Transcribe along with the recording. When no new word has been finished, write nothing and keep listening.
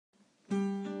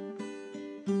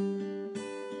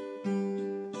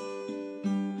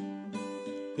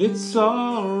It's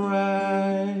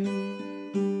alright.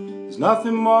 There's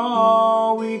nothing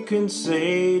more we can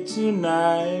say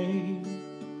tonight.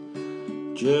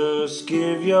 Just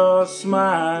give your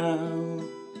smile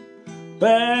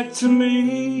back to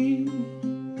me.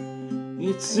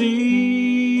 It's easy.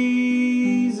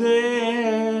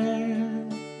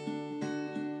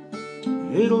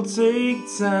 It'll take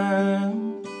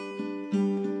time,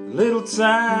 a little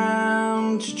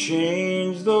time to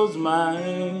change those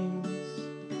minds.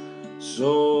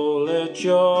 So let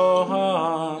your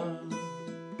heart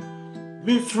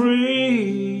be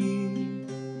free.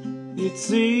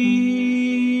 It's easy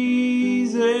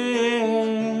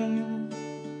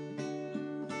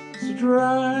to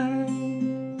dry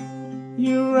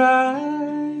your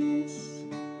eyes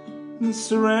and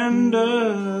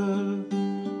surrender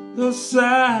those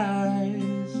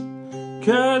sighs,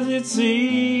 'cause it's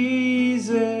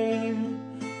easy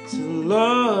to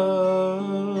love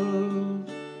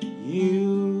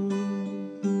you.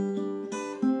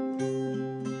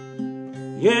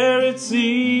 Yeah, it's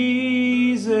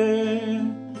easy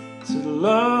to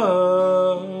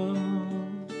love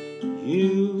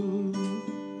you.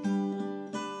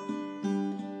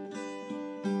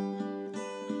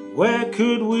 Where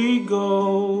could we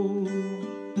go?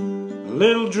 A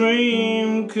little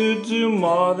dream could do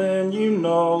more than you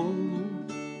know.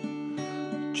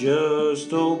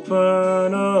 Just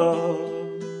open up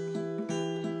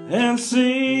and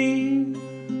see.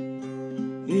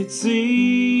 It's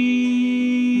easy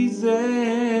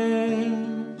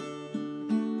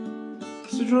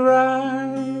to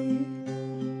dry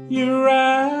your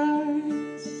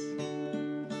eyes,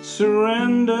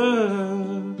 surrender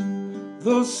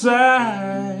those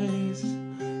sighs,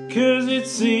 'cause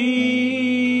it's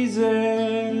easy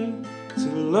to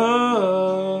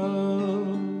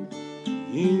love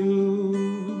you.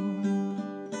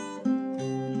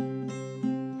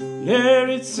 Yeah,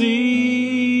 it's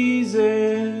easy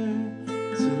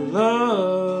to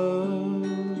love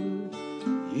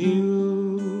you.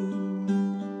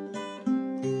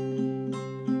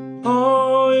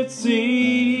 Oh, it's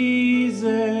easy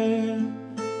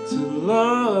to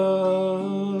love